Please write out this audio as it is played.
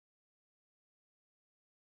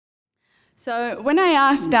So when I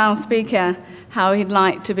asked our speaker how he'd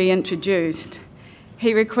like to be introduced,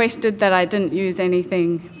 he requested that I didn't use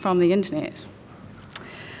anything from the internet.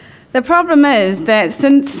 The problem is that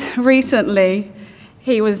since recently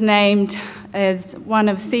he was named as one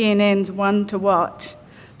of CNN's One to Watch,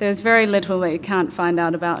 there's very little that you can't find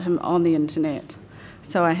out about him on the internet,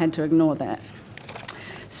 so I had to ignore that.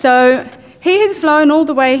 So he has flown all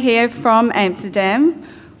the way here from Amsterdam,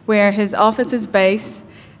 where his office is based,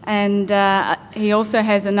 and he also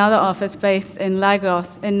has another office based in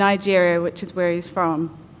Lagos in Nigeria, which is where he's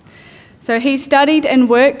from. So he studied and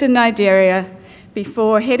worked in Nigeria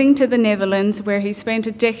before heading to the Netherlands, where he spent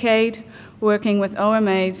a decade working with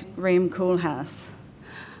OMA's Rem Koolhaas.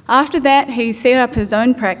 After that, he set up his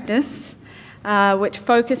own practice, which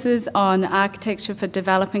focuses on architecture for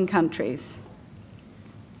developing countries.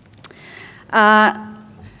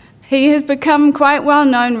 He has become quite well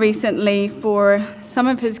known recently for some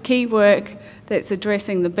of his key work that's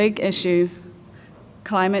addressing the big issue,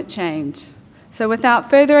 climate change. So without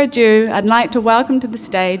further ado, I'd like to welcome to the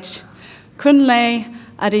stage Kunlé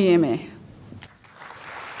Adeyemi.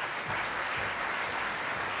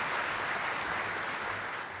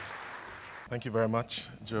 Thank you very much,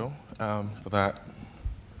 Jo, for that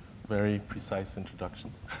very precise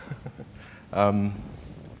introduction.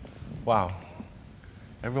 Wow,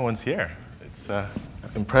 everyone's here. It's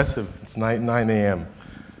impressive. It's 9 a.m.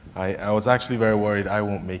 I was actually very worried I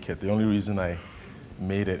won't make it. The only reason I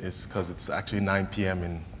made it is because it's actually 9 p.m.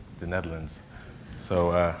 in the Netherlands.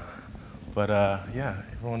 So, yeah,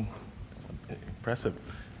 everyone, it's impressive.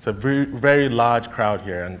 It's a very, very large crowd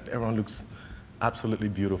here, and everyone looks absolutely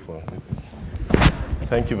beautiful.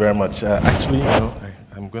 Thank you very much. Actually, you know,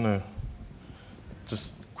 I'm going to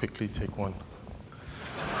just quickly take one.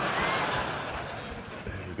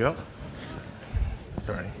 There you go.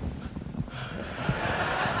 Sorry.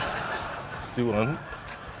 Let's do one.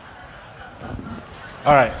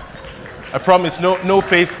 All right. I promise no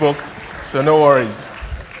Facebook, so no worries.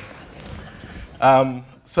 I'm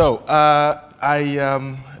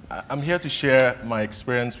here to share my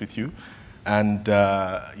experience with you, and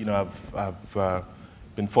you know, I've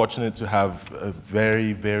been fortunate to have a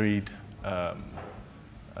very varied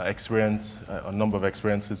experience, a number of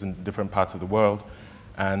experiences in different parts of the world,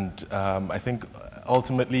 and I think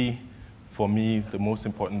ultimately, for me, the most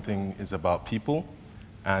important thing is about people,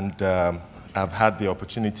 and I've had the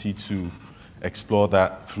opportunity to explore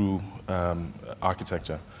that through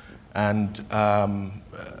architecture. And,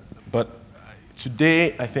 but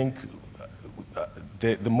today, I think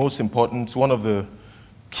the most important, one of the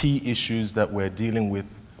key issues that we're dealing with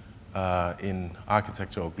in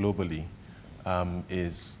architecture or globally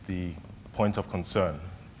is the point of concern.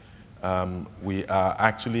 We are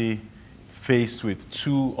actually faced with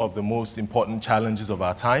two of the most important challenges of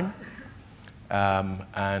our time,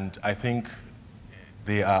 and I think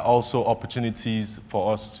they are also opportunities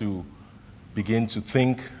for us to begin to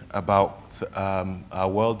think about our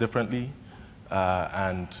world differently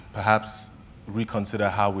and perhaps reconsider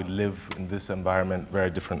how we live in this environment very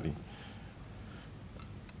differently.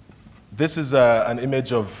 This is an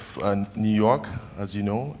image of New York, as you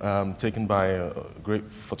know, taken by a great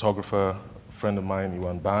photographer, a friend of mine,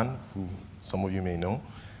 Yuan Ban, who some of you may know.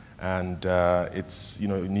 And it's, you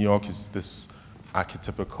know, New York is this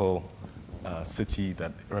archetypical city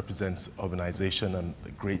that represents urbanization and a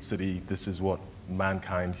great city. This is what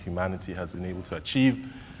mankind, humanity has been able to achieve.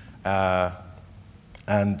 But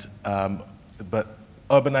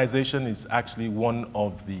urbanization is actually one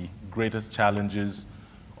of the greatest challenges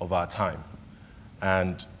of our time.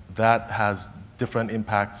 And that has different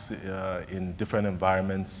impacts in different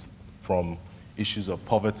environments, from issues of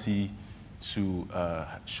poverty to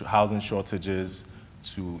housing shortages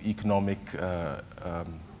to economic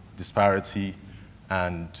disparity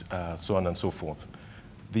and so on and so forth.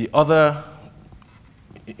 The other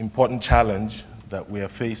important challenge that we are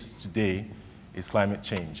faced today is climate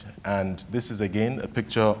change. And this is again a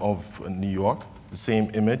picture of New York, the same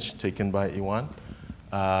image taken by Iwan.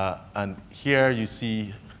 And here you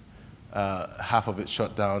see half of it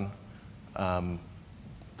shut down.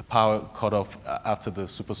 The power cut off after the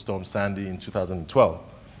superstorm Sandy in 2012.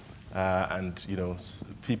 And you know,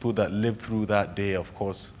 people that lived through that day, of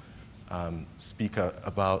course, speak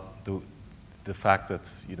about the fact that,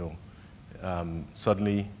 you know,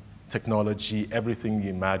 suddenly technology, everything you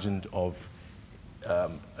imagined of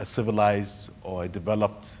a civilized or a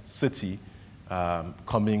developed city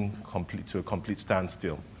coming to a complete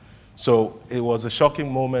standstill. So it was a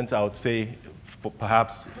shocking moment, I would say,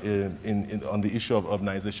 perhaps on the issue of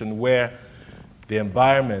urbanization, where the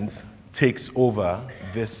environment takes over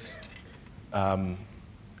this,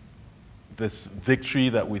 the this victory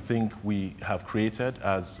that we think we have created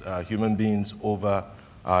as human beings over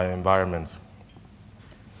our environment.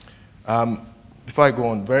 Before I go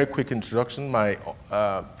on, very quick introduction. My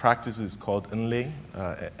practice is called Kunlé,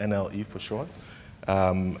 NLE for short.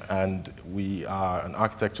 And we are an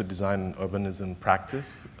architecture, design, and urbanism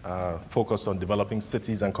practice focused on developing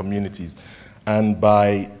cities and communities. And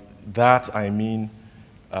by that, I mean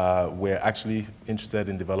we're actually interested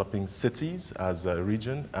in developing cities as a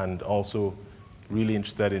region and also really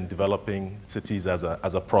interested in developing cities as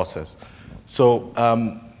a process. So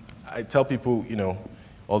I tell people, you know,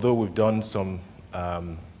 although we've done some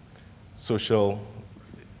social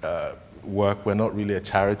work, we're not really a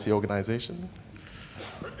charity organization.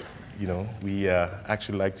 You know, we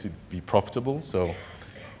actually like to be profitable, so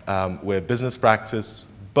we're a business practice,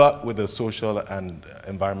 but with a social and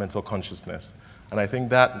environmental consciousness. And I think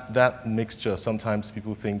that mixture, sometimes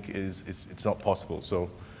people think it's not possible. So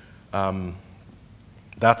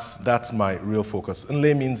that's my real focus.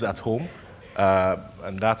 Kunlé means at home,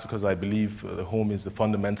 and that's because I believe the home is the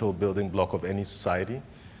fundamental building block of any society.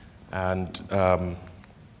 And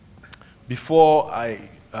before I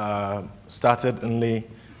started Kunlé,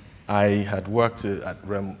 I had worked at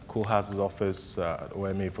Rem Koolhaas' office at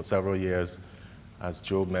OMA for several years, as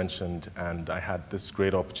Jo mentioned, and I had this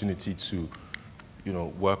great opportunity to, you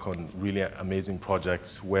know, work on really amazing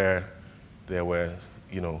projects where there were,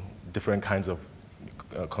 you know, different kinds of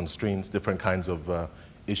constraints, different kinds of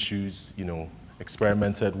issues, you know,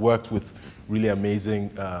 experimented, worked with really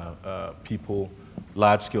amazing people,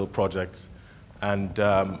 large-scale projects. And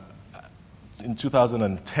in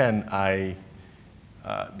 2010,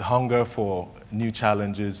 the hunger for new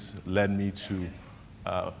challenges led me to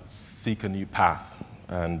seek a new path,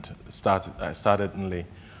 and I started Kunlé.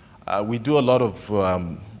 We do a lot of,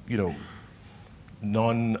 you know,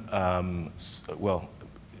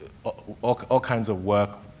 all kinds of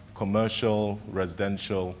work, commercial,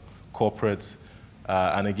 residential, corporate,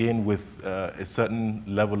 and again with a certain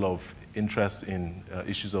level of interest in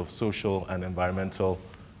issues of social and environmental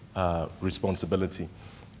responsibility.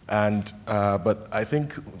 And, but I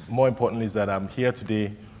think more importantly is that I'm here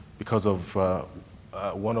today because of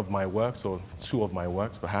one of my works, or two of my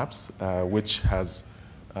works perhaps, which has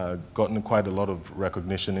gotten quite a lot of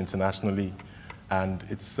recognition internationally. And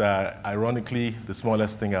it's ironically the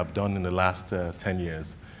smallest thing I've done in the last 10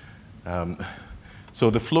 years. So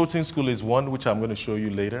the floating school is one which I'm going to show you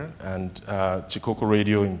later, and Chikoko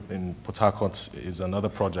Radio in Port Harcourt is another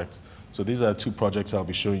project. So these are two projects I'll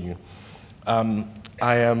be showing you.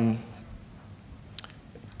 I am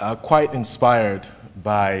quite inspired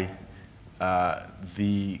by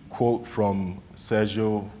the quote from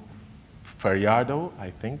Sergio Fajardo, I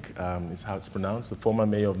think is how it's pronounced, the former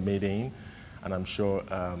mayor of Medellin, and I'm sure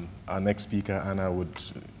our next speaker, Anna,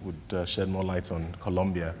 would shed more light on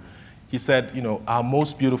Colombia. He said, you know, our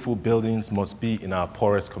most beautiful buildings must be in our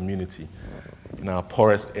poorest community, in our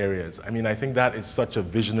poorest areas. I mean, I think that is such a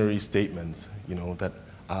visionary statement, you know, that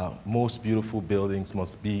our most beautiful buildings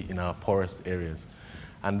must be in our poorest areas.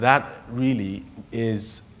 And that really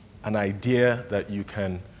is an idea that you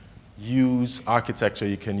can use architecture,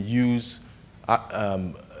 you can use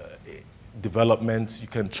development, you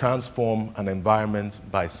can transform an environment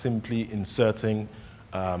by simply inserting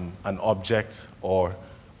an object or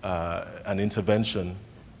an intervention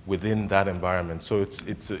within that environment. So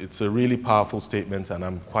it's a really powerful statement, and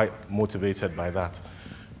I'm quite motivated by that.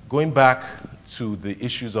 Going back to the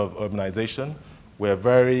issues of urbanization,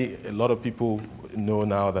 a lot of people know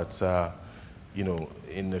now that, you know,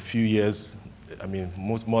 in a few years, I mean,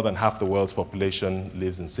 more than half the world's population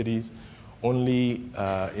lives in cities. Only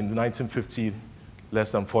in the 1950s,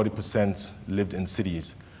 less than 40% lived in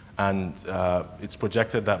cities. And it's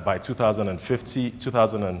projected that by 2050,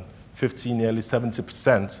 nearly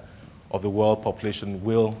 70% of the world population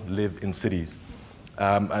will live in cities.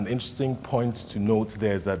 An interesting point to note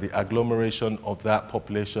there is that the agglomeration of that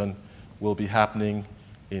population will be happening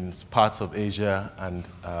in parts of Asia and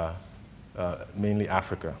mainly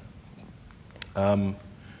Africa. A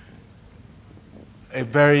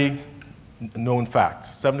very known fact: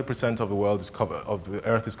 70% of the world of the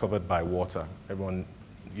Earth is covered by water. Everyone,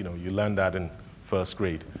 you know, you learned that in first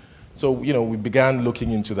grade. So, you know, we began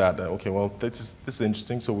looking into that. Okay, well, this is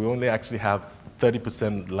interesting. So we only actually have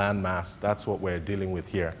 30% land mass. That's what we're dealing with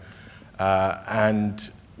here. And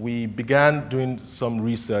we began doing some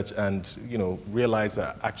research and, you know, realized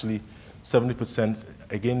that actually 70%,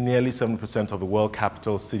 again, nearly 70% of the world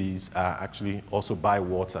capital cities are actually also by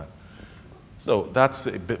water. So that's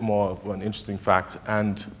a bit more of an interesting fact.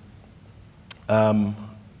 And,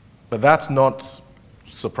 but that's not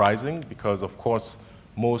surprising because, of course,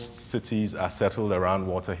 most cities are settled around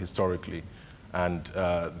water historically. And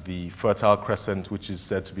the Fertile Crescent, which is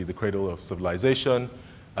said to be the cradle of civilization,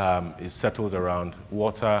 is settled around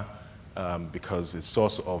water because it's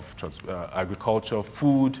source of agriculture,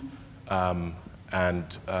 food,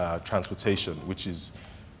 and transportation, which is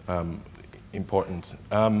important.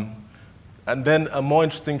 And then a more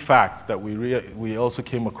interesting fact that we also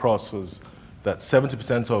came across was that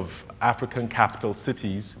 70% of African capital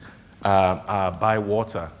cities are by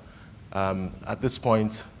water. At this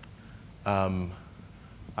point,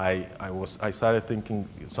 I started thinking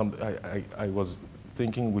I was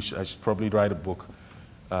thinking I should probably write a book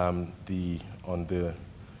on the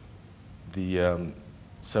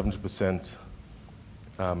 70%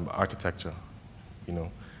 architecture, you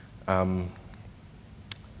know.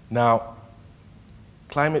 Now,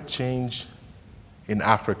 climate change in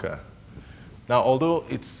Africa. Now, although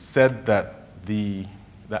it's said that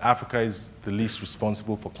that Africa is the least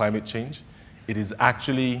responsible for climate change, it is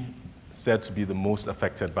actually said to be the most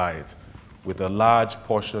affected by it, with a large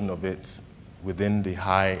portion of it within the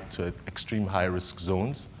high to extreme high risk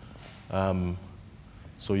zones.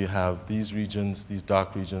 So you have these regions, these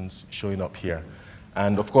dark regions showing up here.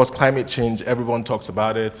 And of course, climate change, everyone talks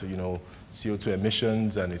about it, you know, CO2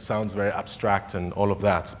 emissions, and it sounds very abstract and all of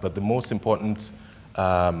that. But the most important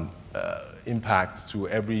impact to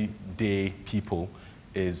everyday people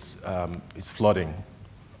is flooding.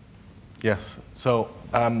 Yes. So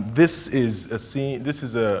this is a scene. This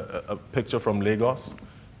is a picture from Lagos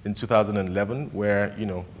in 2011, where, you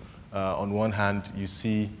know, on one hand you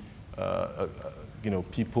see you know,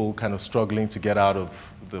 people kind of struggling to get out of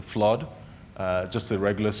the flood, just a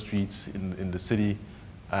regular street in the city,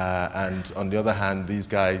 and on the other hand, these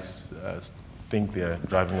guys think they're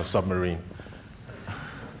driving a submarine.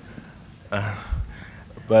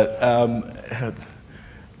 But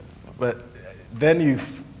then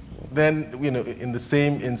you know, in the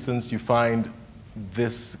same instance, you find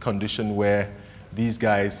this condition where these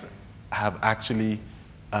guys have actually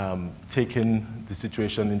taken the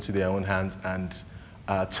situation into their own hands and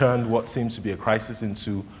turned what seems to be a crisis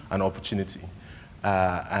into an opportunity.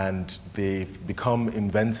 And they've become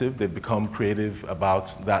inventive, they've become creative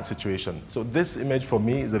about that situation. So this image for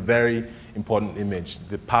me is a very important image,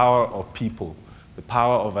 the power of people, the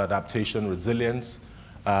power of adaptation, resilience,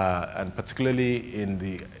 and particularly in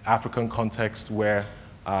the African context where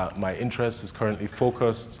my interest is currently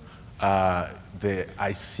focused.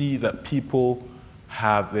 I see that people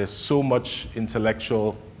there's so much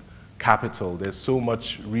intellectual capital, there's so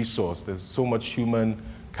much resource, there's so much human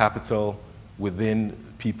capital within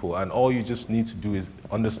people, and all you just need to do is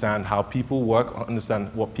understand how people work, understand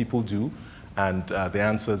what people do, and the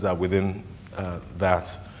answers are within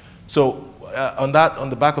that. So on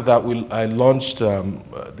the back of that, I launched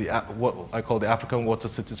what I call the African Water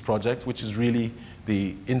Cities Project, which is really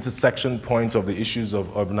the intersection point of the issues of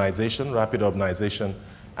urbanization, rapid urbanization,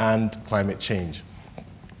 and climate change.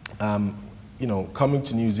 You know, coming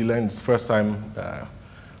to New Zealand, it's the first time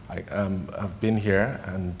I've been here,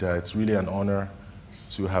 and it's really an honor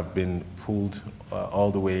to have been pulled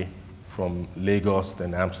all the way from Lagos,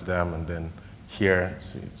 then Amsterdam, and then here.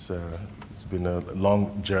 It's been a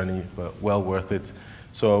long journey, but well worth it.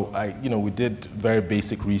 So you know, we did very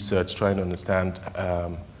basic research trying to understand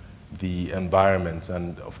the environment,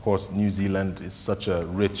 and of course, New Zealand is such a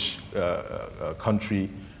rich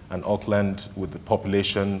country, and Auckland with the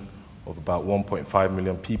population of about 1.5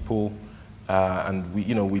 million people. And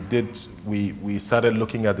we started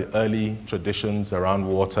looking at the early traditions around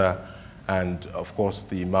water, and of course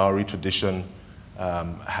the Maori tradition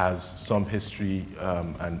has some history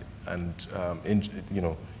you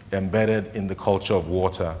know, embedded in the culture of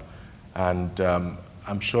water. And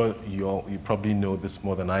I'm sure you probably know this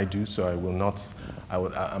more than I do, so I will not.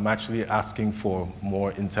 I'm actually asking for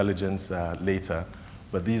more intelligence later,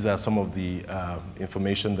 but these are some of the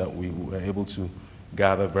information that we were able to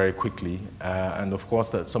gather very quickly. And of course,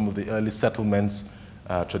 that some of the early settlements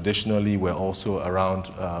traditionally were also around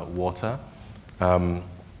water. And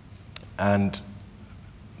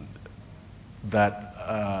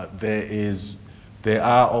that there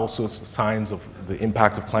are also signs of the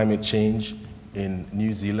impact of climate change in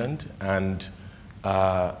New Zealand, and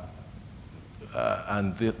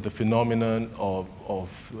the phenomenon of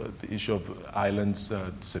the issue of islands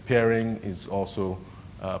disappearing is also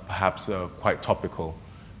perhaps quite topical.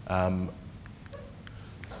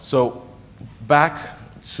 So back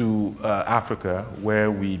to Africa, where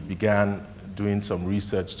we began doing some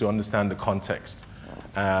research to understand the context.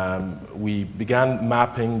 We began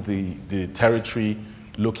mapping the territory,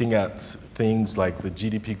 looking at things like the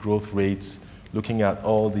GDP growth rates, looking at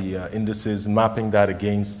all the indices, mapping that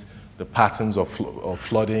against the patterns of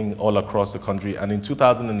flooding all across the country. And in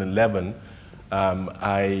 2011,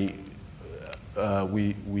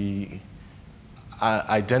 we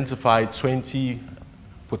identified 20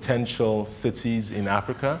 potential cities in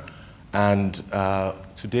Africa, and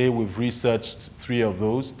today we've researched 3 of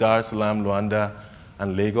those, Dar es Salaam, Luanda,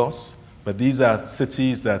 and Lagos. But these are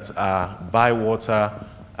cities that are by water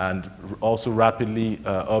and also rapidly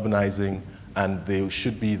urbanizing, and they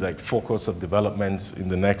should be like focus of development in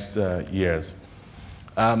the next years.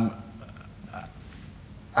 I'm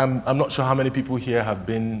not sure how many people here have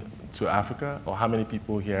been to Africa, or how many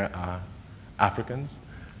people here are Africans.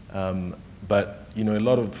 But a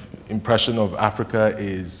lot of impression of Africa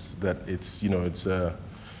is that it's a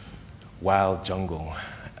wild jungle.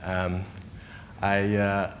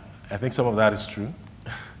 I think some of that is true,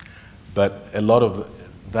 but a lot of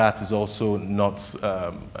that is also not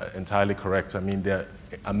entirely correct. I mean, there are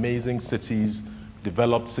amazing cities,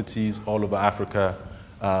 developed cities all over Africa.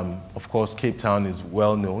 Of course, Cape Town is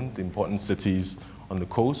well known, the important cities on the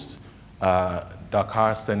coast.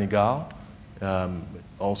 Dakar, Senegal,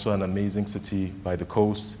 also an amazing city by the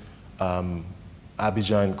coast.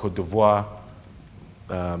 Abidjan in Côte d'Ivoire,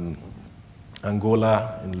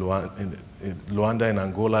 Angola, Luanda in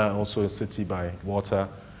Angola, also a city by water.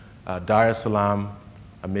 Dar es Salaam,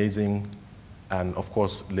 amazing, and of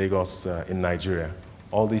course Lagos in Nigeria.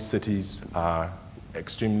 All these cities are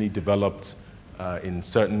extremely developed in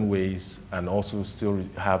certain ways and also still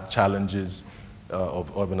have challenges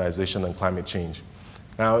of urbanization and climate change.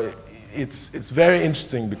 Now, it's very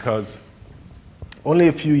interesting because only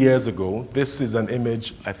a few years ago, this is an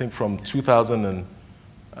image, I think from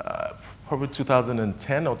probably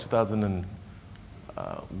 2010 or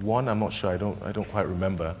 2001, I'm not sure, I don't quite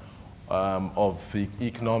remember, of the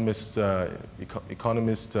Economist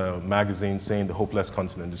magazine saying the hopeless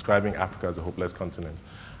continent, describing Africa as a hopeless continent.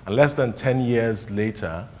 And less than 10 years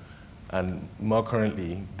later, and more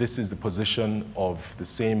currently, this is the position of the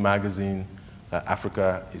same magazine that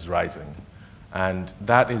Africa is rising. And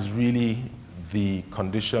that is really the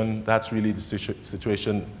condition, that's really the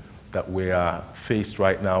situation that we are faced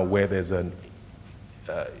right now, where there's an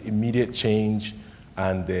immediate change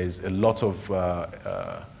and there's a lot of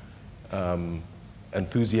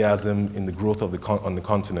enthusiasm in the growth of on the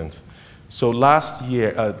continent. So last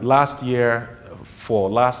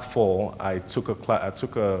fall, I taught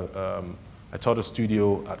a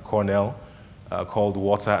studio at Cornell called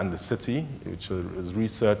Water and the City, which is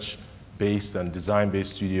research-based and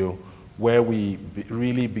design-based studio, where we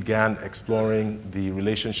really began exploring the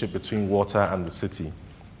relationship between water and the city.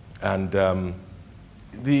 And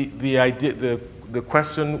the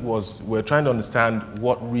question was, we're trying to understand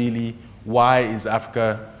why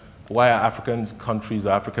are African countries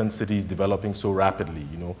or African cities developing so rapidly?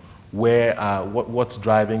 What's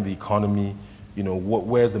driving the economy?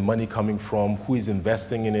 Where's the money coming from? Who is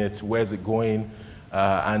investing in it? Where's it going?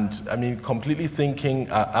 And I mean, completely thinking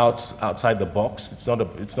outside the box.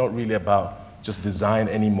 It's not really about just design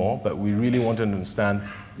anymore, but we really want to understand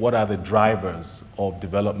what are the drivers of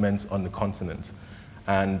development on the continent.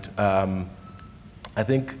 And I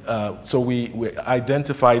think, so we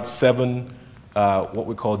identified 7 what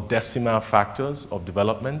we call decimal factors of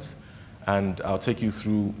development, and I'll take you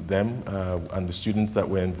through them and the students that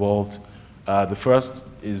were involved. The first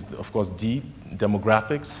is, of course,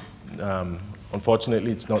 demographics.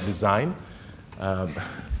 Unfortunately, it's not design.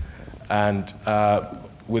 And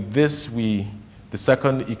with this, the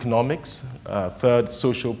second, economics. Third,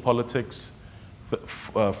 social politics.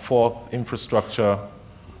 Fourth, infrastructure,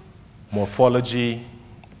 morphology,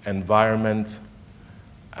 environment,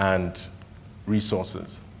 and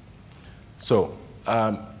resources. So,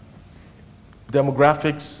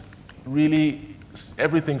 demographics, really,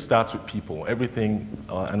 everything starts with people. Everything,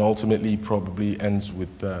 and ultimately probably ends with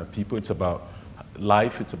people. It's about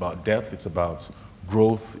life, it's about death, it's about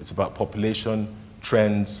growth, it's about population,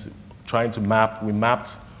 trends, trying to map. We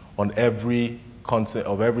mapped on every continent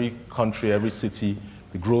of every country, every city,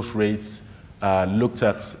 the growth rates, looked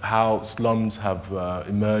at how slums have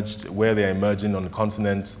emerged, where they're emerging on the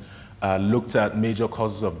continent, looked at major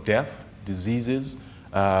causes of death, diseases.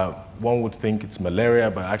 One would think it's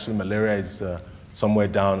malaria, but actually malaria is somewhere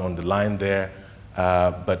down on the line there.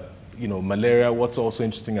 But malaria, what's also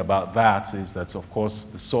interesting about that is that, of course,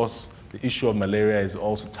 the issue of malaria is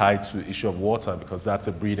also tied to the issue of water, because that's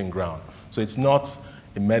a breeding ground. So it's not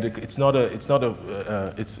a medical, it's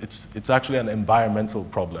actually an environmental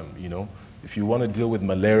problem, If you want to deal with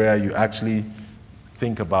malaria, you actually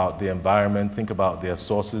think about the environment, think about their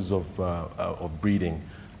sources of breeding.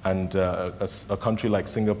 And a country like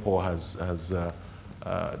Singapore has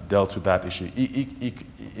dealt with that issue.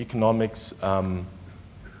 Economics,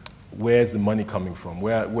 where's the money coming from?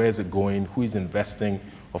 Where is it going? Who is investing?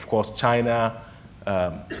 Of course, China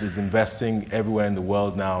is investing everywhere in the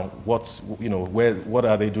world now. What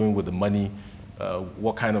are they doing with the money?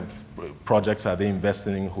 What kind of projects are they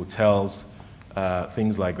investing in? Hotels,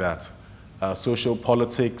 things like that. Social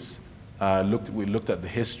politics, we looked at the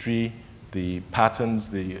history, the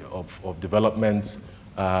patterns of development.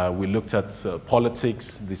 We looked at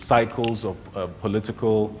politics, the cycles of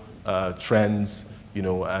political trends,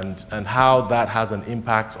 and how that has an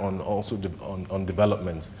impact on on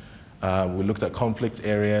development. We looked at conflict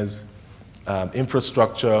areas,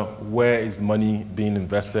 infrastructure, where is money being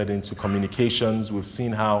invested into communications. We've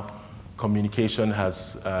seen how communication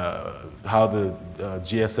has, how the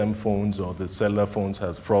GSM phones or the cellular phones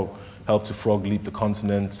has helped to frog leap the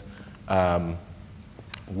continent.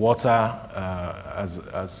 Water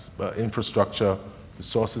as infrastructure, the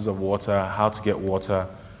sources of water, how to get water,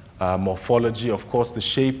 morphology, of course, the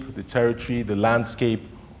shape, the territory, the landscape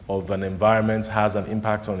of an environment has an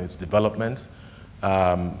impact on its development.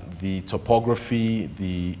 The topography,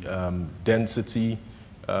 the density,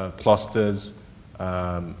 clusters,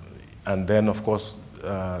 and then, of course,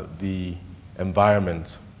 the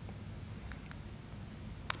environment.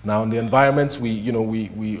 Now, in the environment,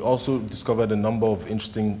 we also discovered a number of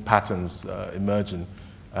interesting patterns emerging,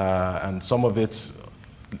 and some of it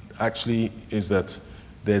actually is that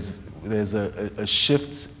there's a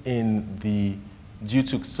shift in the due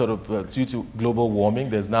to global warming.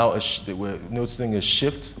 There's now we're noticing a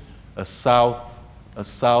shift, a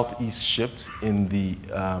southeast shift in the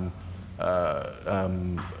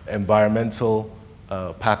environmental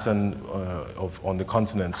pattern on the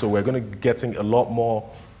continent. So we're going to be getting a lot more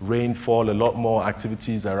rainfall, a lot more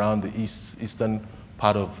activities around the eastern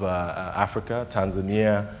part of Africa,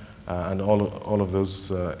 Tanzania, and all of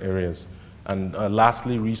those areas. And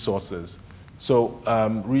lastly, resources. So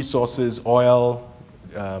resources, oil,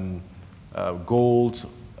 gold,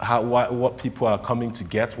 what people are coming to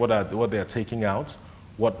get, what they are taking out.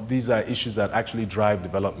 These are issues that actually drive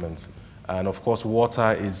development. And of course,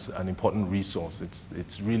 water is an important resource.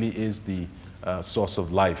 It really is the source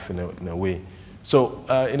of life in a way. So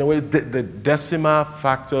in a way, the Decima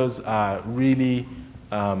factors are really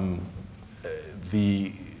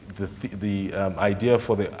the idea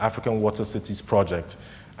for the African Water Cities project.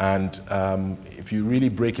 And if you really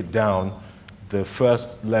break it down, the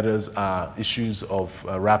first letters are issues of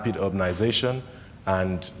rapid urbanization,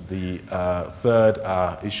 and the third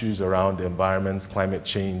are issues around the environment, climate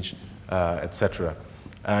change, etc.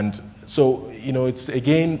 And so, it's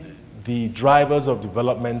again, the drivers of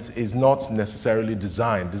development is not necessarily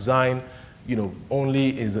design. Design,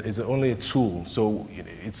 only is only a tool. So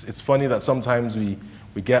it's funny that sometimes we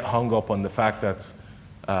get hung up on the fact that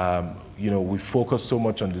we focus so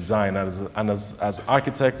much on design, and as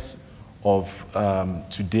architects of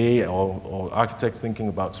today or architects thinking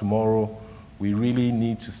about tomorrow, we really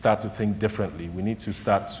need to start to think differently. We need to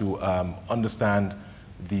start to understand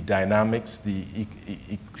the dynamics, the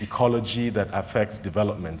ecology that affects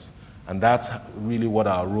developments. And that's really what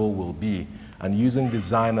our role will be, and using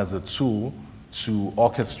design as a tool to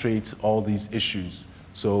orchestrate all these issues.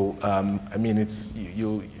 So, I mean,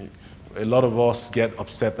 a lot of us get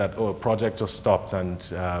upset that, a project just stopped, and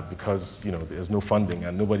because, there's no funding,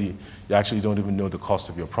 and you actually don't even know the cost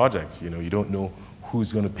of your project. You don't know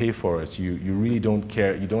who's going to pay for it. You really don't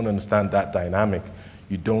care. You don't understand that dynamic.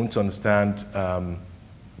 You don't understand,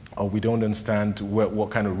 or we don't understand what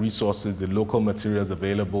kind of resources, the local materials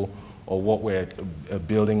available, or what we're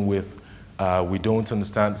building with. We don't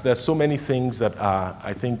understand. There's so many things that are,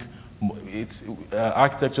 I think,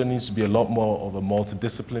 architecture needs to be a lot more of a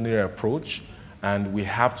multidisciplinary approach, and we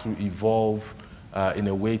have to evolve in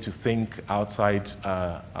a way to think outside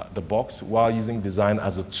the box while using design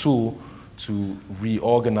as a tool to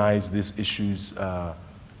reorganize these issues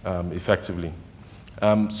effectively.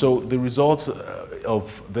 So the result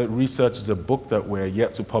of the research is a book that we're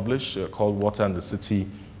yet to publish called Water and the City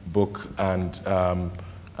book, and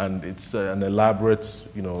it's an elaborate,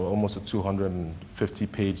 almost a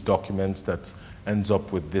 250-page document that ends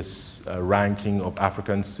up with this ranking of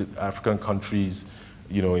African countries,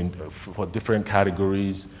 for different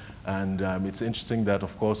categories. And it's interesting that,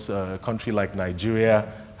 of course, a country like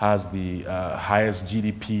Nigeria has the highest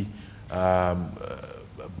GDP,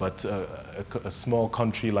 but a small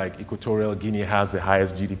country like Equatorial Guinea has the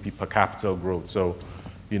highest GDP per capita growth. So,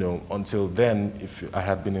 until then, if I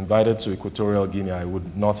had been invited to Equatorial Guinea, I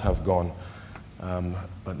would not have gone.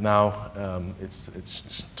 But now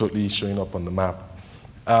it's totally showing up on the map.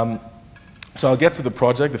 So I'll get to the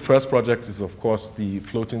project. The first project is, of course, the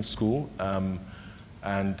floating school.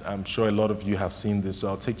 And I'm sure a lot of you have seen this, so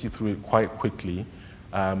I'll take you through it quite quickly.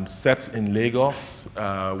 Set in Lagos,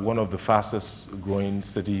 one of the fastest growing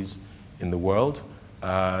cities in the world.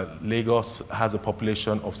 Lagos has a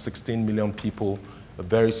population of 16 million people, a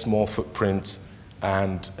very small footprint,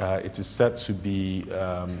 and it is set to be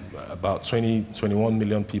about 21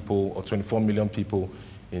 million people or 24 million people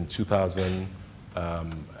in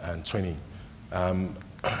 2020.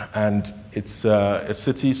 And it's a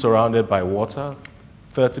city surrounded by water.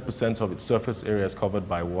 30% of its surface area is covered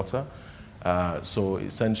by water. So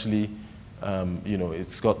essentially,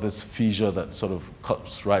 it's got this fissure that sort of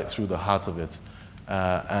cuts right through the heart of it.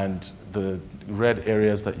 And the red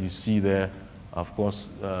areas that you see there, of course,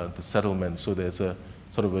 the settlements. So there's a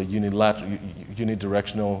sort of a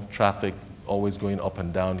unidirectional traffic always going up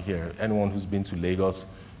and down here. Anyone who's been to Lagos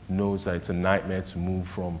knows that it's a nightmare to move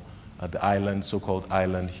from the island, so-called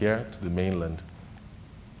island here, to the mainland.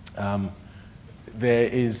 There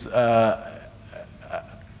is an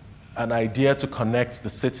idea to connect the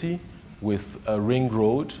city with a ring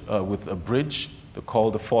road, with a bridge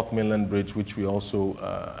called the Fourth Mainland Bridge, which we also,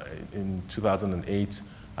 in 2008,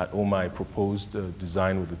 at OMA, proposed a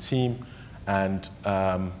design with the team. And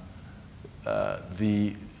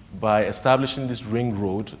by establishing this ring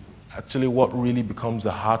road, actually what really becomes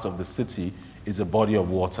the heart of the city is a body of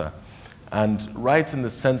water. And right in the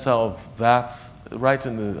center of that, right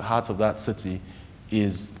in the heart of that city,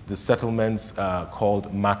 is the settlements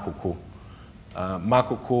called Makoko.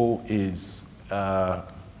 Makoko is a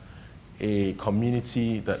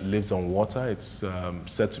community that lives on water. It's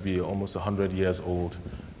said to be almost 100 years old,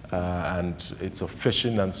 and it's a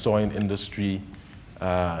fishing and sawing industry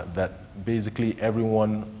that basically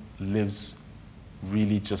everyone lives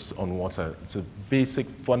really just on water. It's a basic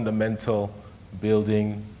fundamental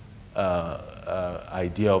building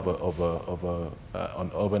idea of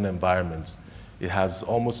an urban environment. It has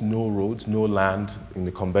almost no roads, no land in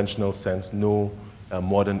the conventional sense, no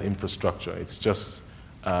modern infrastructure. It's just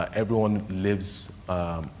everyone lives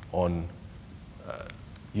on,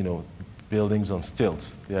 buildings on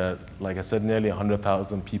stilts. There are, like I said, nearly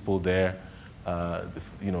 100,000 people there,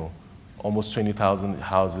 almost 20,000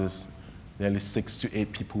 houses, nearly 6 to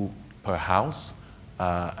 8 people per house,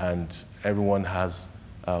 and everyone has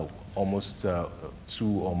almost 2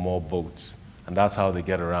 or more boats, and that's how they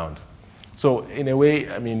get around. So in a way,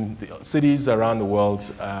 I mean, the cities around the world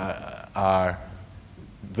are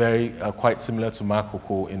quite similar to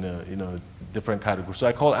Makoko in a different category. So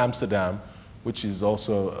I call Amsterdam, which is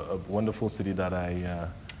also a wonderful city that I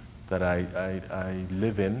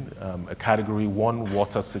live in, a Category 1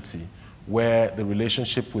 water city, where the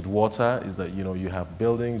relationship with water is that you have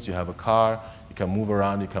buildings, you have a car, you can move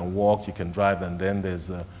around, you can walk, you can drive, and then there's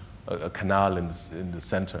a canal in the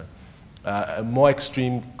center. A more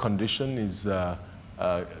extreme condition is a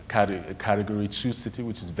Category 2 city,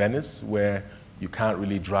 which is Venice, where you can't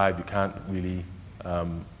really drive, you can't really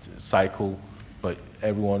cycle, but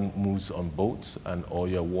everyone moves on boats or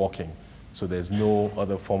you're walking. So there's no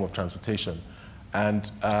other form of transportation.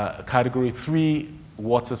 And Category 3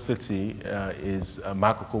 water city is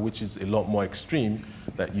Makoko, which is a lot more extreme,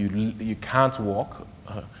 that you can't walk,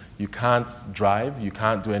 you can't drive, you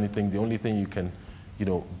can't do anything. The only thing you can,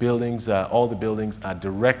 buildings, all the buildings are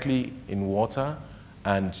directly in water,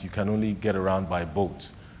 and you can only get around by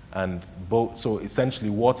boat. And so essentially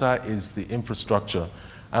water is the infrastructure.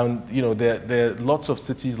 And there are lots of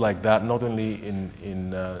cities like that, not only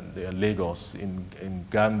in Lagos, in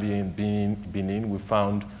Gambia and Benin, we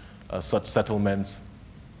found such settlements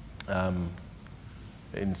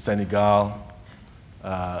in Senegal,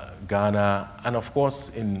 Ghana, and of course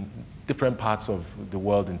in different parts of the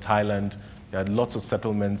world, in Thailand. There are lots of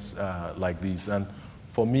settlements like these. And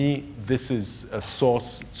for me, this is a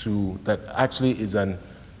source that actually is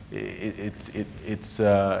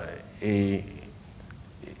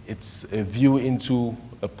it's a view into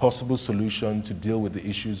a possible solution to deal with the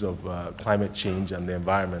issues of climate change and the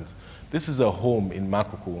environment. This is a home in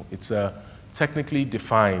Makoko. It's technically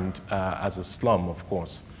defined as a slum, of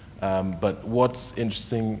course. But what's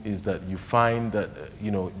interesting is that you find that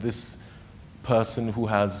this person who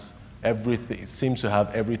has everything, seems to have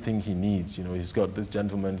everything he needs. He's got this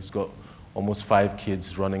gentleman, he's got almost 5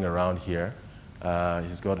 kids running around here.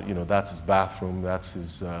 He's got, that's his bathroom, that's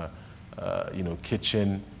his,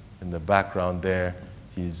 kitchen in the background there.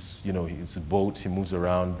 He's a boat, he moves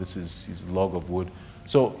around, this is his log of wood.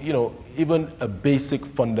 So, even a basic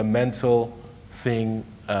fundamental thing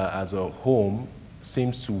as a home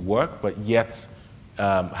seems to work, but yet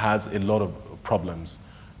has a lot of problems.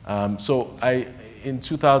 So in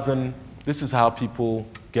 2000, this is how people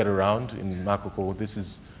get around in Makoko. This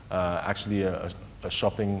is actually a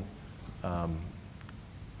shopping,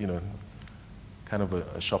 you know, kind of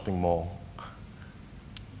a shopping mall.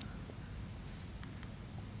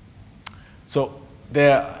 So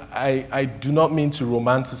I do not mean to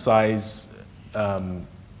romanticize an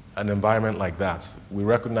environment like that. We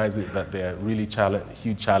recognize that there are really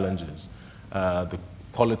huge challenges. The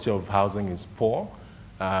quality of housing is poor.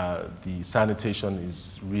 The sanitation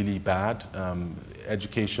is really bad.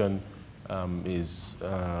 Education is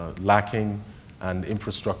lacking, and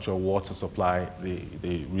infrastructure, water supply,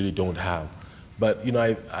 they really don't have. But you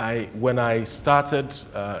know, when I started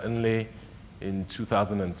Kunlé in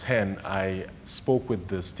 2010, I spoke with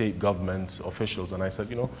the state government officials, and I said,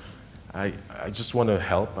 you know, I just want to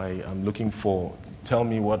help. I'm looking for, tell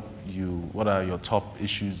me what are your top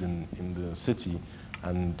issues in the city.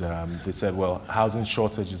 And they said, well, housing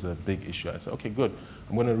shortage is a big issue. I said, okay, good.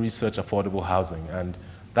 I'm going to research affordable housing. And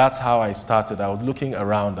that's how I started. I was looking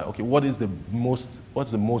around, okay, what's the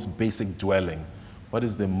most basic dwelling? What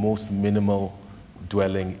is the most minimal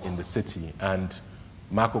dwelling in the city? And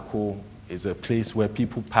Makoko is a place where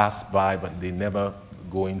people pass by, but they never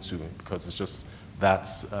go into it because it's just that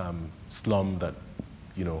slum that,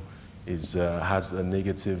 you know, has a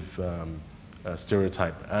negative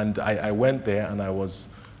stereotype. And I went there and I was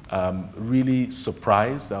really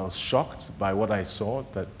surprised. I was shocked by what I saw,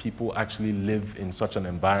 that people actually live in such an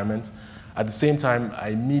environment. At the same time, I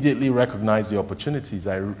immediately recognized the opportunities.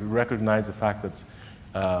 I recognized the fact that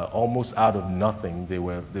almost out of nothing,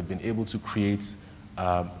 they've been able to create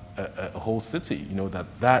a whole city. You know,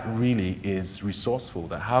 that really is resourceful.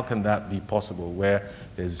 That how can that be possible where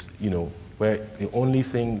there's, you know, where the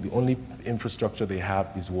only infrastructure they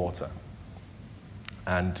have is water.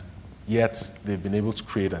 And yet they've been able to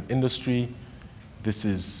create an industry. This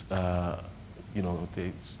is, you know,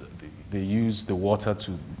 they use the water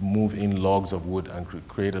to move in logs of wood and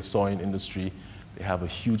create a sawing industry. They have a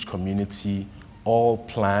huge community, all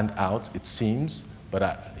planned out, it seems.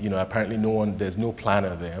 But you know, apparently there's no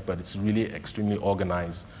planner there, but it's really extremely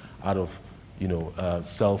organized out of, you know,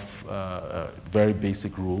 very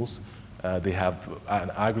basic rules. They have an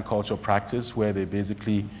agricultural practice where they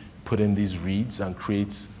basically put in these reeds and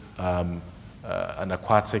create an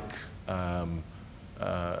aquatic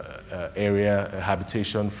area, a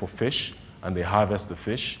habitation for fish, and they harvest the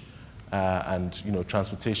fish. And you know,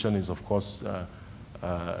 transportation is of course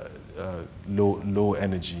low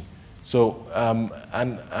energy. So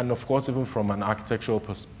and of course, even from an architectural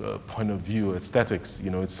point of view, aesthetics,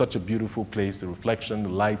 you know, it's such a beautiful place. The reflection, the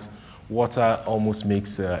light, water almost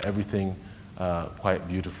makes everything quite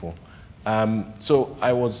beautiful. So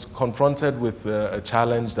I was confronted with a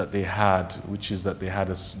challenge that they had, which is that they had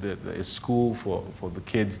a school for the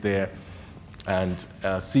kids there, and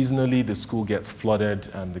seasonally the school gets flooded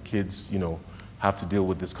and the kids, you know, have to deal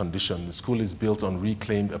with this condition. The school is built on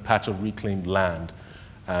a patch of reclaimed land,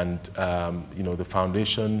 and you know, the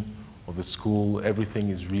foundation of the school, everything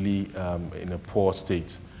is really in a poor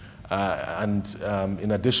state. And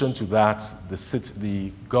in addition to that,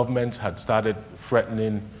 the government had started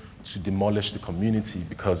threatening to demolish the community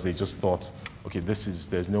because they just thought, okay,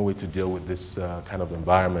 there's no way to deal with this kind of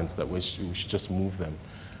environment, that we should just move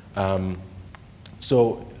them.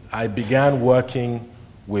 So I began working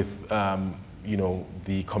with you know,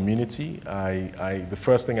 the community. The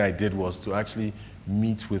first thing I did was to actually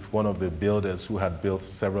meet with one of the builders who had built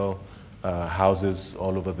several houses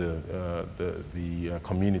all over the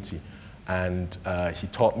community. And he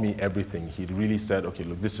taught me everything. He really said, okay,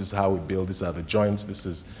 look, this is how we build, these are the joints, this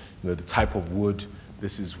is, you know, the type of wood,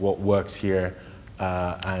 this is what works here.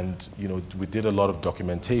 And you know, we did a lot of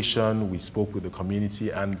documentation, we spoke with the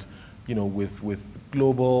community, and you know, with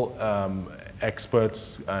global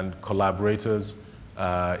experts and collaborators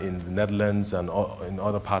in the Netherlands and in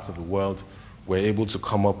other parts of the world, we're able to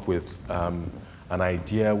come up with an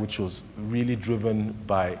idea which was really driven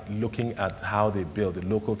by looking at how they build, the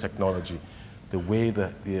local technology, the way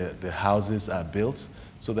that the houses are built.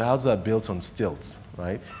 So the houses are built on stilts,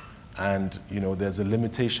 right? And you know, there's a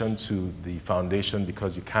limitation to the foundation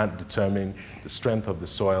because you can't determine the strength of the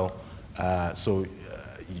soil.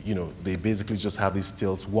 You know, they basically just have these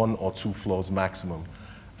stilts, 1 or 2 floors maximum.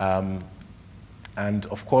 And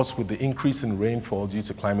of course, with the increase in rainfall due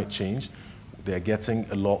to climate change, they're getting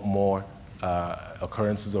a lot more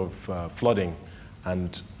occurrences of flooding.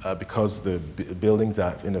 And because the buildings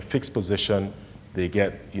are in a fixed position, they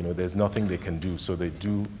get, you know, there's nothing they can do. So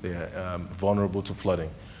they're vulnerable to flooding.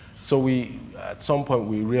 So at some point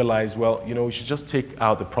we realized, well, you know, we should just take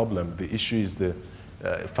out the problem. The issue is the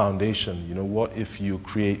foundation. You know, what if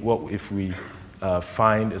we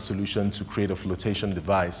find a solution to create a flotation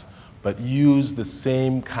device, but use the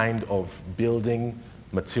same kind of building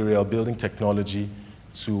material, building technology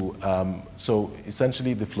to, so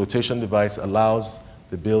essentially the flotation device allows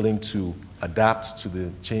the building to adapt to the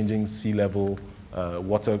changing sea level,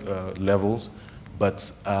 water levels,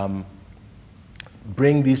 but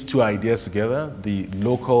bring these two ideas together, the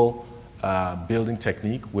local building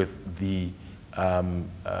technique with the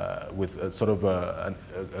with sort of a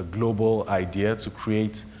global idea to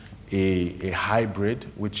create a hybrid,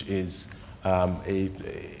 which is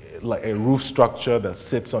like a roof structure that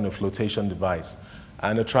sits on a flotation device.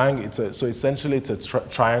 And a triangle, so essentially it's a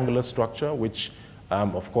triangular structure, which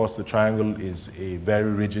of course the triangle is a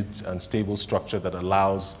very rigid and stable structure that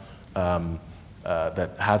allows, that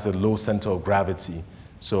has a low center of gravity.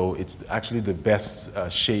 So it's actually the best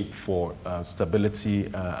shape for stability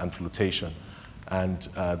and flotation. And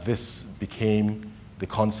this became the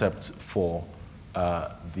concept for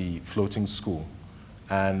the floating school.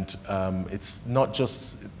 And it's not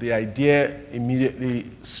just, the idea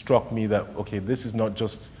immediately struck me that, okay, this is not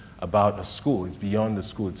just about a school, it's beyond the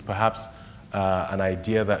school. It's perhaps an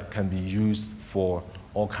idea that can be used for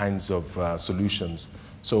all kinds of solutions.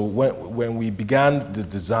 So when we began the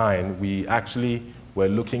design, we actually were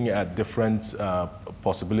looking at different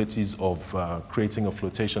possibilities of creating a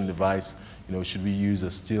flotation device. You know, should we use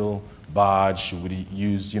a steel barge? Should we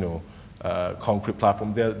use, you know, concrete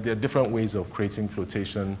platform? There are different ways of creating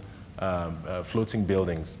flotation, floating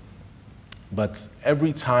buildings. But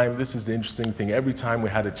every time, this is the interesting thing, every time we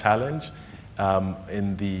had a challenge on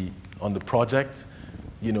the project,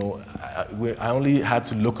 you know, I only had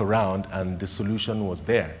to look around and the solution was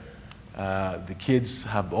there. The kids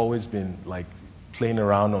have always been like playing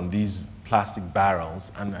around on these plastic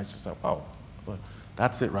barrels, and I just thought, wow, well,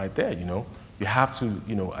 that's it right there, you know. You have to,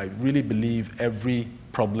 you know, I really believe every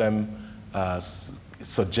problem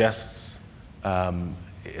suggests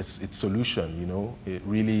its solution, you know. It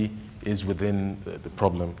really is within the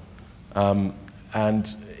problem.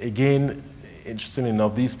 And again, interesting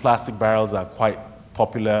enough, these plastic barrels are quite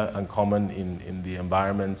popular and common in the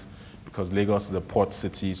environment because Lagos is a port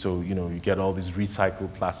city, so, you know, you get all these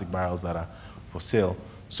recycled plastic barrels that are for sale.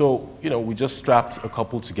 So, you know, we just strapped a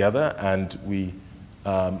couple together and we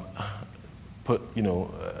put, you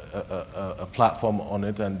know, a platform on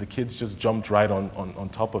it, and the kids just jumped right on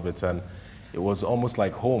top of it, and it was almost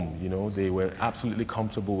like home, you know. They were absolutely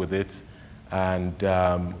comfortable with it, and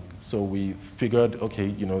so we figured, okay,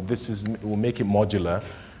 you know, we'll make it modular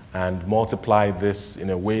and multiply this in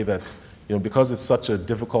a way that, you know, because it's such a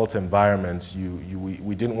difficult environment,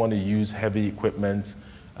 we didn't want to use heavy equipment.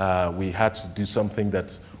 We had to do something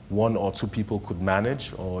that one or two people could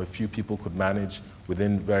manage, or a few people could manage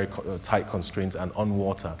within very tight constraints and on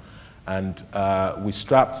water. And we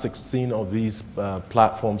strapped 16 of these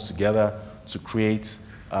platforms together to create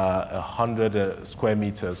 100 square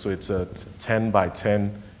meters. So it's a 10 by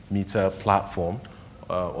 10 meter platform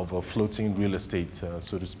of a floating real estate,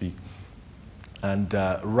 so to speak. And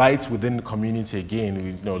right within the community again,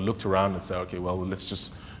 we, you know, looked around and said, okay, well, let's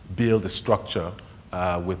just build a structure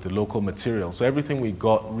with the local material. So everything we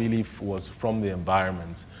got really was from the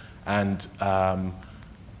environment. And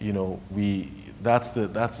you know, that's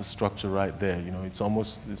the structure right there. You know, it's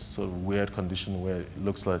almost this sort of weird condition where it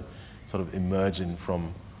looks like sort of emerging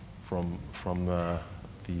from the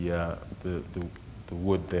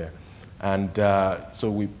wood there. And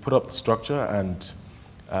so we put up the structure, and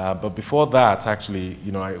but before that, actually,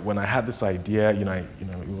 you know, when I had this idea, you know,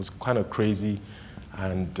 it was kind of crazy,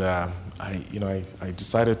 and I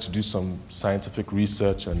decided to do some scientific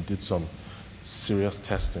research and did some serious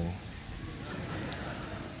testing.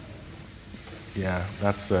 Yeah,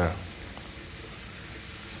 that's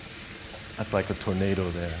like a tornado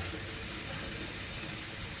there.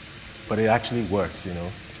 But it actually works, you know.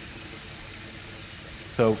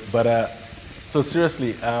 So, but so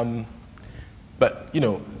seriously, but you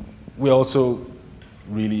know, we also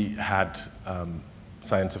really had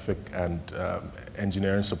scientific and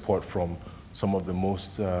engineering support from some of the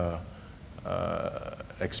most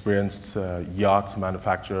experienced yacht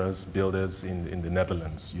manufacturers, builders in the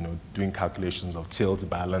Netherlands, you know, doing calculations of tilt,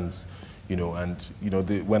 balance, you know, and, you know,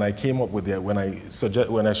 when I came up with when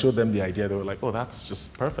I showed them the idea, they were like, oh, that's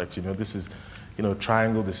just perfect, you know, this is, you know,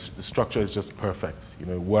 triangle, the structure is just perfect, you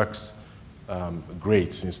know, it works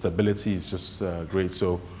great, and stability is just great.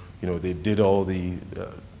 So, you know, they did all the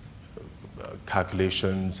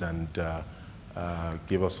calculations and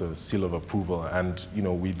gave us a seal of approval. And, you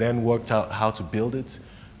know, we then worked out how to build it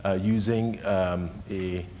using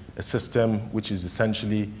a system which is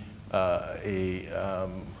essentially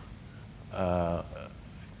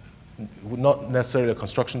not necessarily a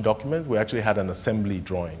construction document, we actually had an assembly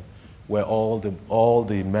drawing where all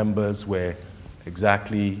the members were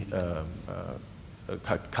exactly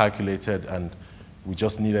calculated, and we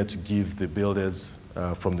just needed to give the builders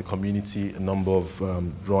from the community a number of a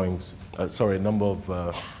number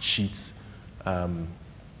of sheets, and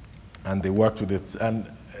they worked with it. And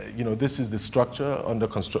you know, this is the structure under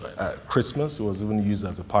Christmas. It was even used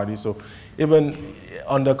as a party. So even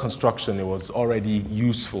under construction, it was already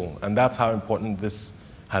useful, and that's how important this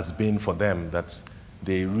has been for them. That's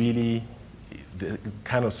they really, the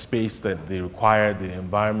kind of space that they required, the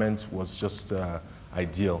environment was just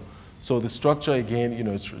ideal. So the structure, again, you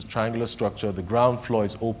know, it's a triangular structure. The ground floor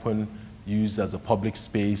is open, used as a public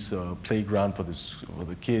space, playground for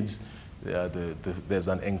the kids. There's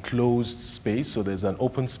an enclosed space, so there's an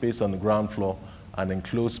open space on the ground floor, an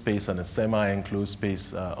enclosed space, and a semi-enclosed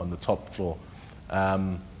space on the top floor.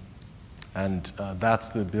 That's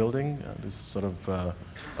the building. This is sort of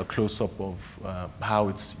a close-up of how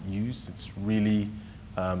it's used. It's really,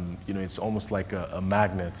 you know, it's almost like a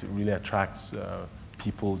magnet. It really attracts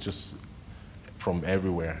people just from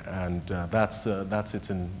everywhere, and that's it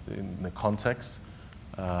in the context.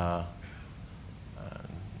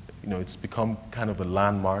 You know, it's become kind of a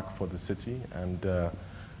landmark for the city, and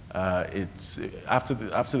it's after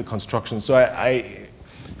the construction. So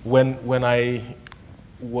when I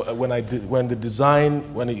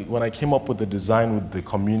came up with the design with the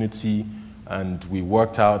community, and we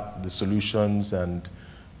worked out the solutions, and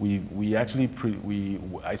I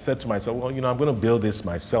said to myself, well, you know, I'm going to build this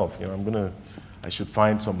myself. You know, I should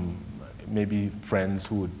find some maybe friends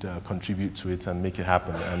who would contribute to it and make it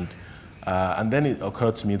happen. And then it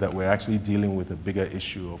occurred to me that we're actually dealing with a bigger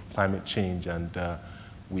issue of climate change, and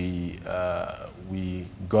we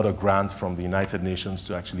got a grant from the United Nations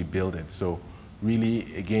to actually build it. So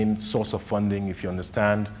really, again, source of funding, if you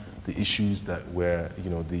understand the issues that were, you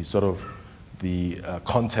know, the sort of the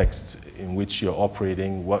context in which you're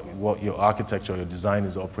operating, what your architecture, your design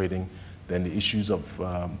is operating, then the issues of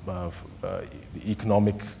the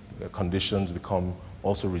economic conditions become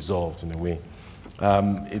also resolved in a way.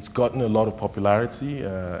 It's gotten a lot of popularity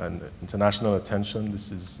and international attention.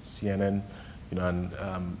 This is CNN, you know, and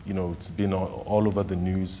you know, it's been all over the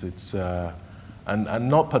news. It's and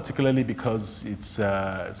not particularly because it's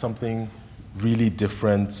something really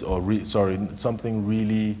different or something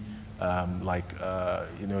really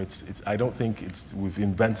you know, I don't think we've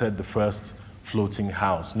invented the first floating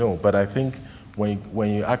house. No, but I think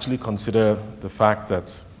when you actually consider the fact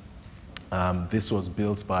that this was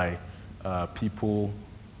built by people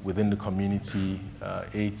within the community,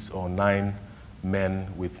 8 or 9 men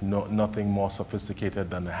with nothing more sophisticated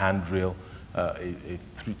than a handrail, a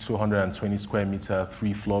 220 square meter,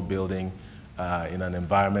 3-floor building in an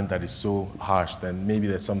environment that is so harsh, then maybe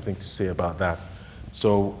there's something to say about that.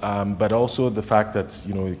 So, but also the fact that,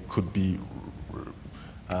 you know, it could be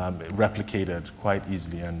replicated quite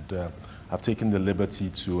easily, and I've taken the liberty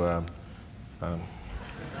to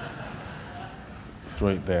throw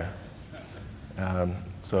it there.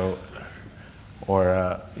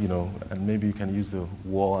 You know, and maybe you can use the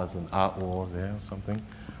wall as an art wall there or something.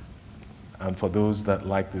 And for those that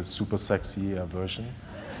like the super sexy version,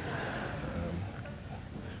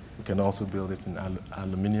 you can also build it in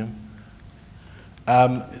aluminium.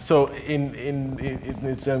 So in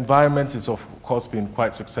its environment, it's of course been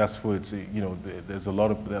quite successful. It's, you know, there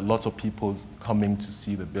are lots of people coming to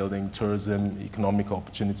see the building, tourism, economic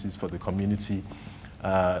opportunities for the community.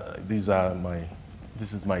 This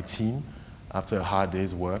is my team after a hard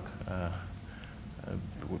day's work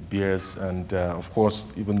with beers, and of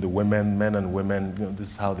course even the men and women. You know,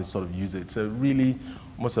 this is how they sort of use it. It's a really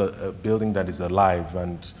almost a building that is alive,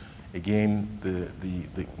 and again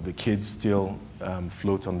the kids still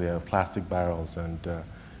float on their plastic barrels, and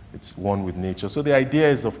it's one with nature. So the idea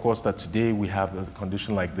is, of course, that today we have a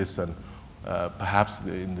condition like this, and perhaps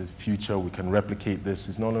in the future we can replicate this.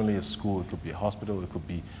 It's not only a school, it could be a hospital, it could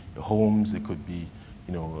be homes, it could be,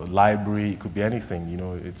 you know, a library, it could be anything. You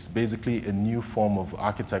know, it's basically a new form of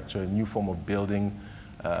architecture, a new form of building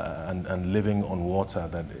and living on water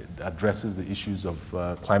that addresses the issues of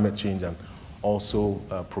climate change, and also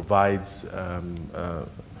provides,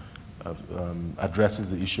 addresses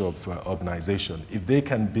the issue of urbanization. If they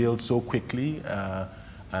can build so quickly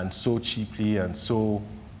and so cheaply and so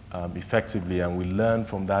effectively, and we learn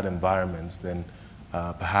from that environment, then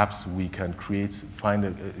perhaps we can find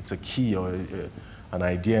it's a key or an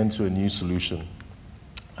idea into a new solution.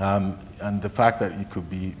 And the fact that it could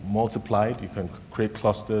be multiplied, you can create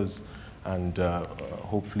clusters and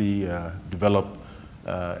hopefully develop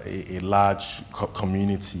a large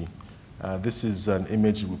community This is an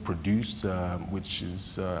image we produced, which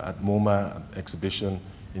is at MoMA exhibition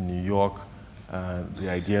in New York. The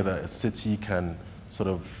idea that a city can sort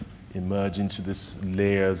of emerge into these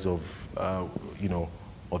layers of, you know,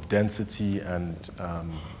 of density and,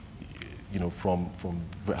 you know, from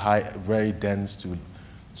very dense to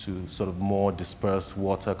sort of more dispersed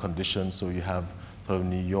water conditions. So you have sort of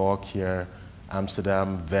New York here,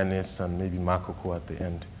 Amsterdam, Venice, and maybe Makoko at the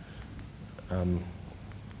end.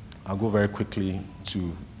 I'll go very quickly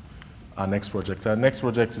to our next project. Our next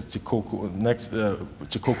project is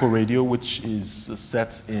Chikoko Radio, which is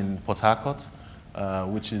set in Port Harcourt,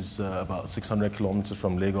 which is about 600 kilometers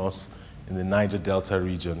from Lagos in the Niger Delta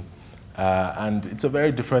region. And it's a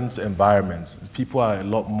very different environment. People are a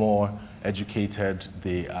lot more educated.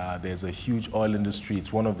 There's a huge oil industry.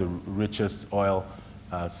 It's one of the richest oil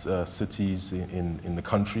cities in the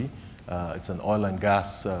country. It's an oil and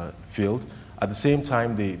gas field. At the same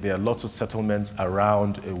time, there are lots of settlements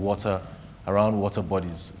around water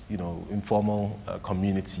bodies, you know, informal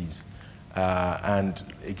communities. And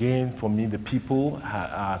again, for me, the people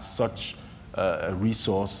are such a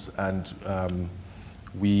resource. And I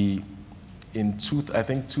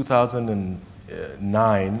think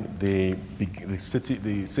 2009, the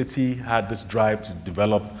city had this drive to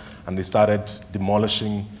develop, and they started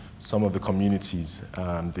demolishing some of the communities.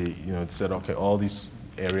 They said, okay, all these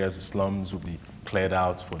areas, the slums, will be cleared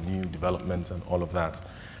out for new development and all of that.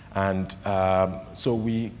 And so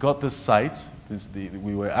we got this site.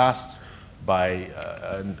 We were asked by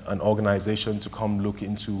an organization to come look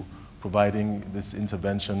into providing this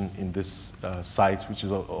intervention in this site, which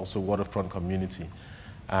is also a waterfront community.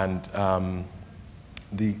 And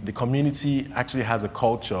the community actually has a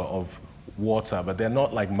culture of water, but they're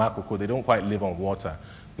not like Makoko. They don't quite live on water.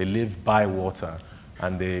 They live by water,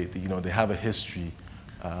 and they have a history.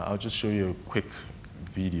 I'll just show you a quick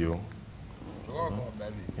video.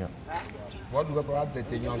 Yeah.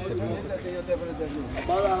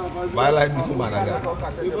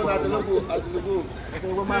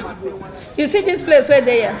 You see this place where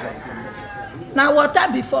they are? Now water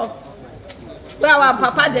before. Where our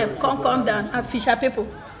papa them come down and fisher people.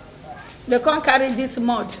 They can't carry this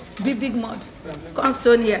mud, big mud, come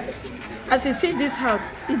stone here. As you see this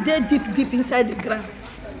house, it dey deep inside the ground.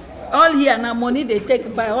 All here now money they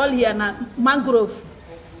take by, all here now mangrove.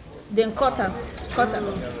 Then cut them.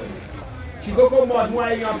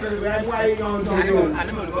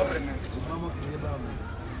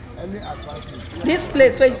 This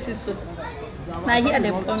place where you see so. Now here they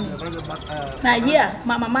born me. Now here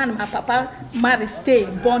my mama and my papa marry, stay,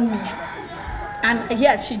 born me. And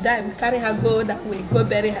here she died. We carry her, go that way, go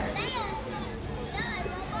bury her.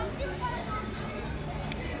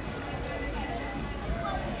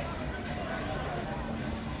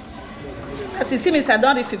 As you see me, I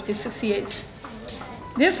don't reach 56 years.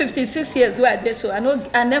 These 56 years were there, so I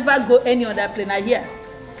never go any other place. Now here,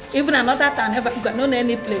 even another town, I never go no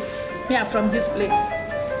any place. Me, I'm from this place.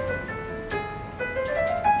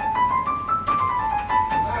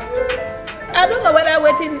 I don't know whether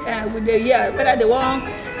waiting with the year, whether they want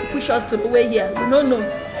to push us to the way here. We don't know.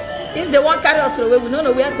 If they want to carry us to the way, we don't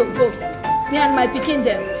know where to go. Me and my picking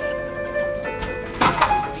them.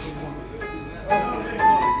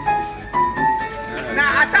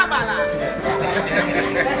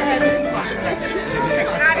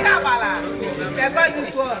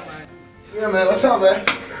 Yeah, man, what's up, man?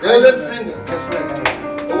 Hey, let's sing it. Respect, man.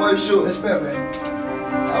 Oh, what you shoot? Respect, man.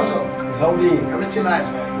 What's up? How do you? Everything nice,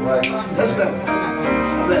 man. Right. Respect.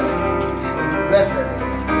 Bless. Bless that.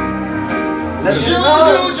 Let's shoot. Yeah.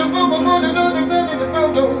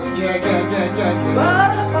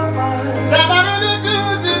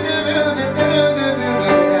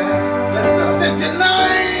 So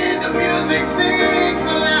tonight the music sings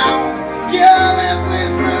so loud. Girl, let's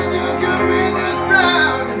whisper you could win this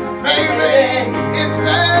crowd. Baby, it's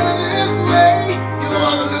better this way. You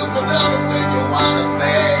wanna look for another way you wanna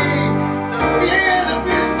stay. The fear, the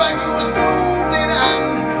respect, you were so bleed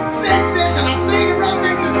on. Sensation, I see the wrong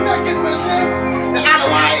things with the stuck in my shit. The Isle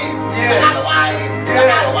of Wight, the Isle of Wight, the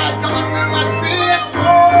Isle of Wight, come on, we must be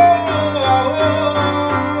strong.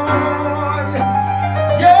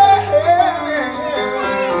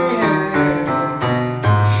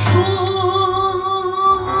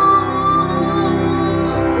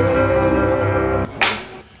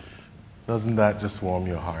 Doesn't that just warm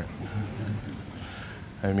your heart?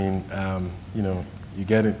 I mean, you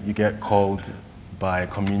get called by a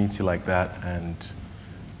community like that, and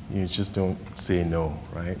you just don't say no,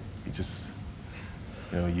 right? You just,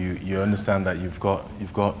 you understand that you've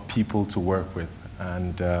got people to work with,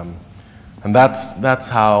 and And that's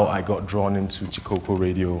how I got drawn into Chikoko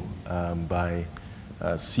Radio by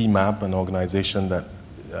CMAP, an organization that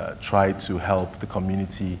tried to help the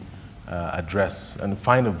community address and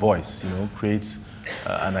find a voice, create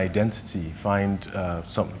an identity,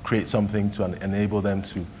 create something to enable them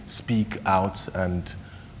to speak out and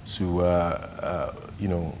to,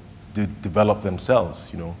 develop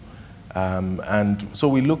themselves, And so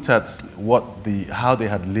we looked at how they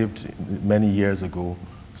had lived many years ago,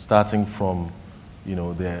 starting from,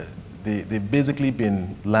 they've basically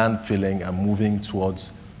been landfilling and moving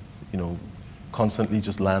towards, constantly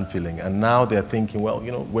just landfilling. And now they're thinking, well,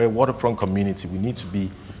 we're a waterfront community. We need to be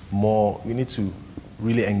more, we need to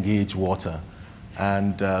really engage water.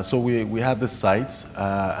 And so we had this site,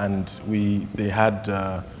 and they had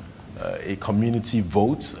a community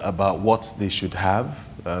vote about what they should have,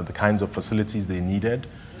 the kinds of facilities they needed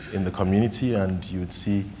in the community. And you would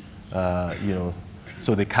see,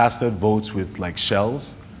 so they casted votes with like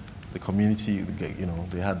shells. The community,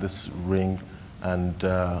 they had this ring, and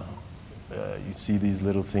you see these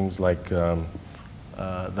little things like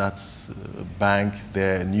that's a bank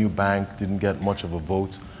there, a new bank, didn't get much of a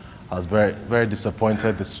vote. I was very, very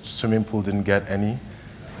disappointed. The swimming pool didn't get any.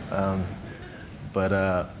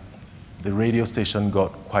 But the radio station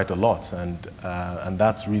got quite a lot, and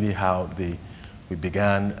that's really how we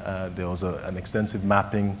began. There was an extensive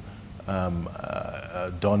mapping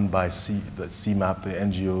done by the CMAP, the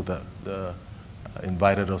NGO that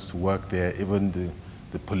invited us to work there. Even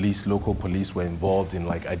the police, local police, were involved in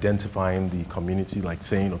like identifying the community, like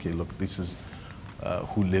saying, okay, look, this is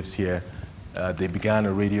who lives here. They began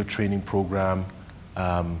a radio training program.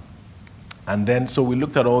 And then, so we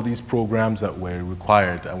looked at all these programs that were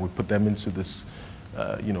required, and we put them into this,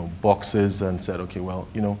 boxes, and said, okay, well,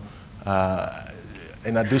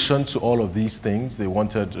 in addition to all of these things, they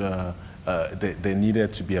wanted, they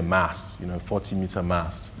needed to be a mast, a 40-meter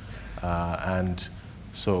mast. And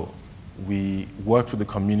so we worked with the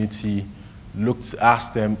community,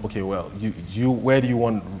 asked them, okay, well, where do you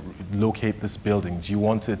want to locate this building? Do you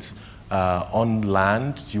want it on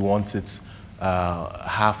land? Do you want it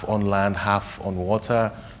half on land, half on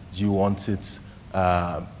water? Do you want it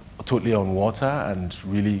totally on water? And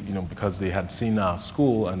really, because they had seen our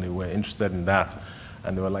school and they were interested in that.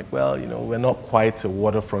 And they were like, well, we're not quite a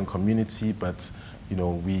waterfront community, but,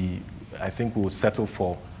 I think we will settle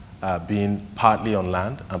for being partly on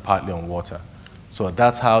land and partly on water. So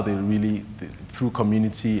that's how they really, through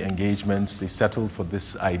community engagements, they settled for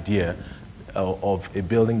this idea of a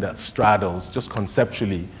building that straddles, just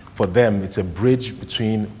conceptually, for them, it's a bridge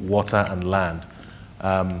between water and land.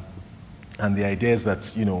 And the idea is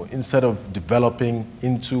that, instead of developing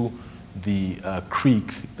into the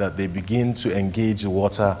creek, that they begin to engage the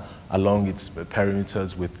water along its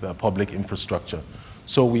perimeters with public infrastructure.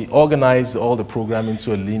 So we organize all the program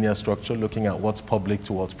into a linear structure, looking at what's public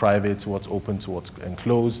to what's private, to what's open to what's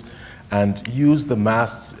enclosed, and use the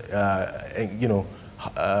masts,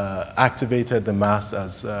 activated the mast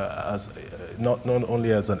as not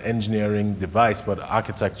only as an engineering device, but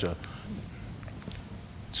architecture,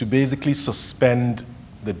 to basically suspend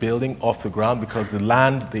the building off the ground, because the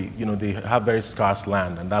land, they have very scarce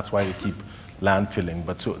land, and that's why they keep landfilling,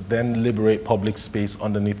 but to then liberate public space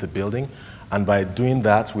underneath the building. And by doing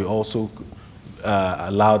that, we also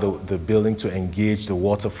allow the building to engage the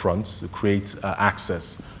waterfront, to create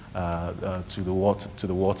access to the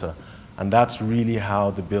water. And that's really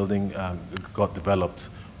how the building got developed,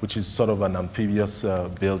 which is sort of an amphibious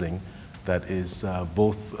building that is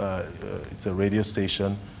both, it's a radio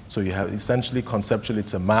station. So you have essentially, conceptually,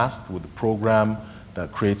 it's a mast with a program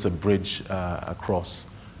that creates a bridge across.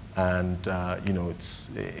 And,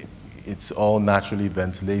 it's all naturally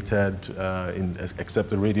ventilated, except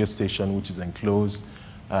the radio station, which is enclosed.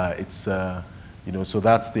 So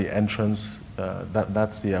that's the entrance,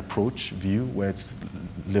 that's the approach view, where it's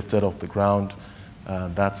lifted off the ground.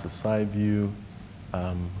 That's the side view.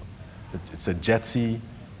 It's a jetty,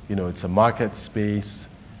 it's a market space,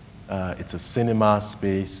 it's a cinema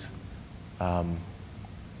space, a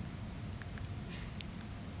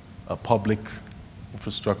public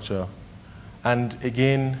infrastructure. And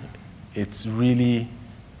again, it's really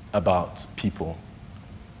about people.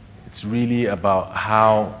 It's really about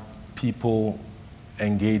how people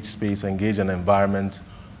engage space, engage an environment,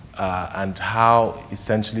 and how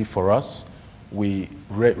essentially for us, we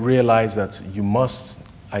realize that you must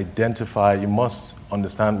identify, you must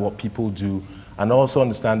understand what people do, and also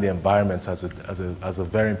understand the environment as a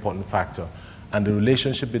very important factor. And the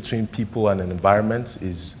relationship between people and an environment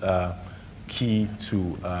is key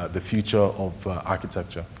to the future of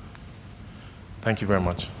architecture. Thank you very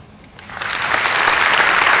much.